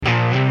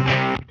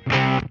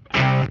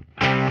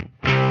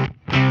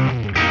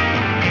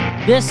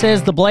This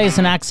is the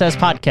Blaisin Access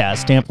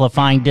Podcast,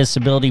 amplifying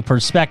disability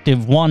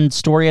perspective one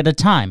story at a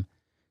time.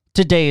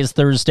 Today is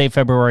Thursday,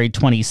 February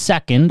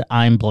 22nd.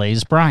 I'm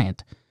Blaise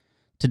Bryant.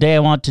 Today I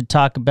want to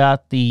talk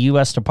about the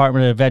U.S.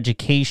 Department of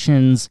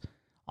Education's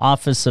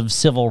Office of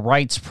Civil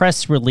Rights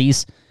press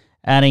release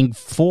adding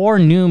 4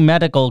 new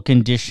medical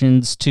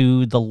conditions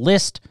to the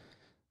list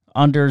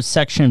under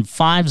Section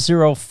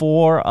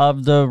 504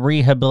 of the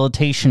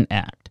Rehabilitation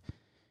Act.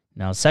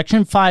 Now,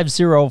 Section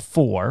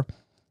 504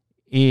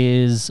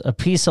 is a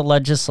piece of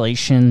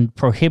legislation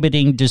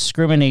prohibiting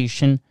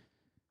discrimination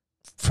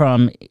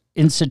from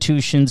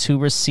institutions who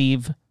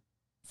receive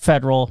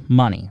federal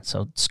money,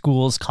 so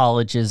schools,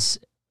 colleges,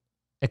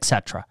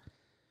 etc.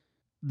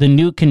 The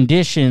new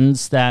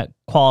conditions that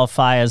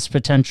qualify as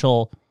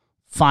potential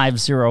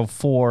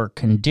 504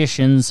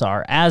 conditions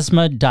are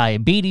asthma,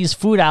 diabetes,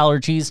 food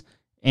allergies,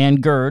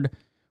 and GERD,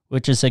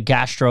 which is a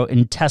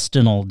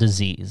gastrointestinal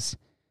disease.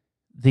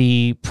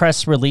 The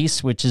press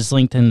release, which is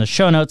linked in the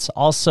show notes,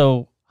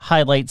 also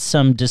highlights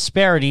some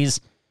disparities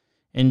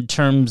in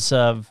terms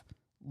of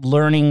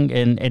learning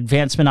and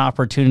advancement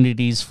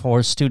opportunities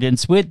for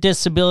students with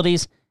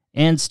disabilities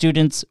and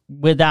students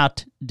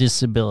without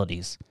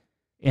disabilities.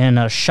 In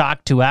a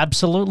shock to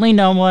absolutely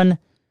no one,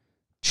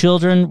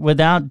 children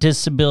without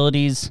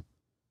disabilities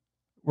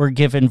were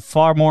given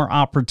far more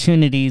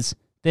opportunities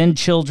than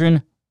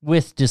children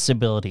with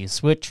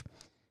disabilities, which,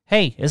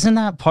 hey, isn't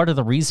that part of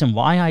the reason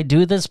why I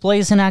do this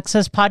Blaisin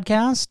Access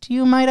podcast,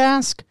 you might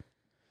ask?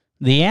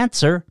 The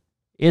answer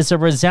is a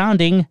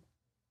resounding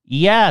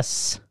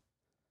yes.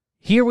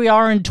 Here we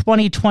are in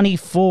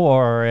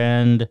 2024,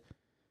 and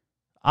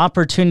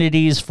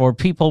opportunities for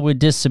people with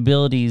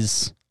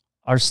disabilities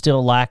are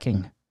still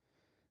lacking.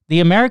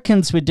 The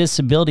Americans with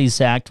Disabilities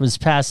Act was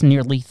passed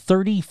nearly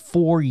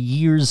 34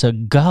 years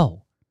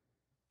ago,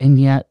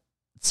 and yet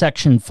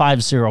Section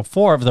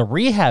 504 of the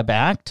Rehab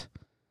Act,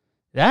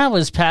 that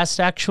was passed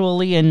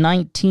actually in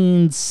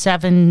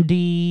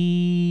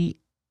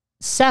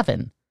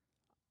 1977.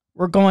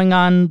 We're going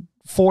on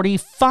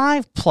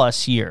 45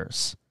 plus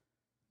years.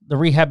 The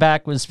Rehab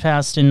Act was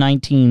passed in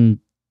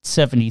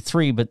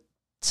 1973, but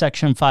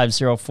Section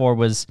 504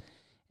 was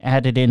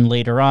added in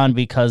later on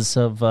because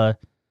of a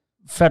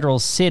federal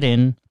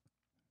sit-in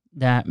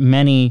that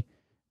many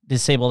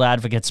disabled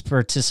advocates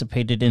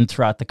participated in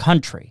throughout the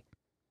country.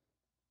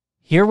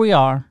 Here we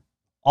are,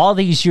 all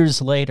these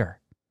years later,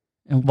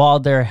 and while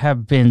there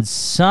have been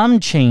some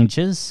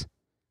changes,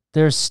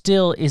 there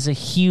still is a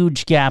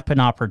huge gap in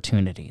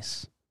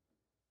opportunities.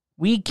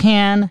 We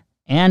can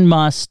and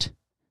must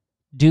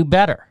do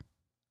better.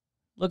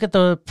 Look at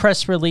the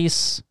press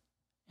release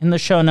in the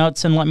show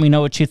notes and let me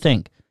know what you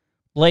think.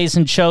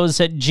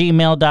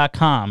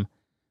 blaisin@gmail.com.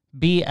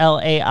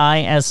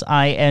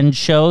 BLAISIN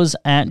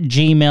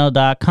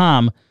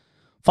shows@gmail.com.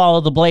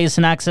 Follow the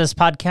Blaisin Access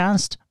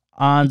Podcast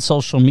on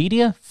social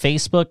media,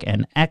 Facebook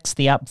and X,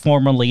 the app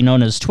formerly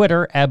known as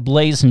Twitter, at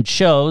Blaisin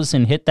Shows,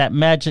 and hit that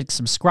magic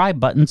subscribe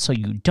button so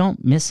you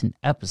don't miss an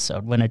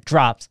episode when it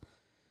drops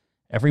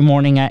every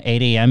morning at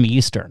 8 a.m.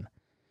 Eastern.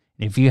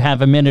 If you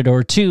have a minute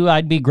or two,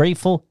 I'd be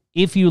grateful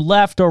if you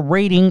left a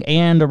rating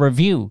and a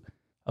review.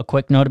 A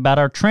quick note about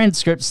our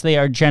transcripts: they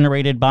are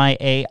generated by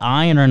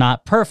AI and are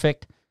not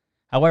perfect.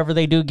 However,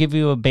 they do give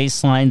you a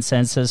baseline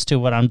sense as to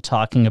what I'm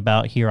talking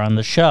about here on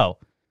the show.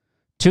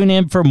 Tune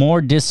in for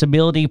more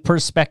disability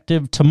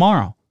perspective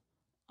tomorrow.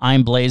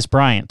 I'm Blaise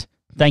Bryant.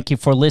 Thank you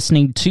for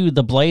listening to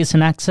the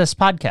Blaisin Access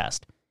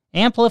Podcast,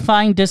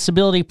 amplifying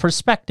disability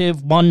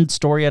perspective one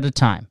story at a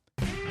time.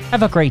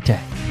 Have a great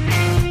day.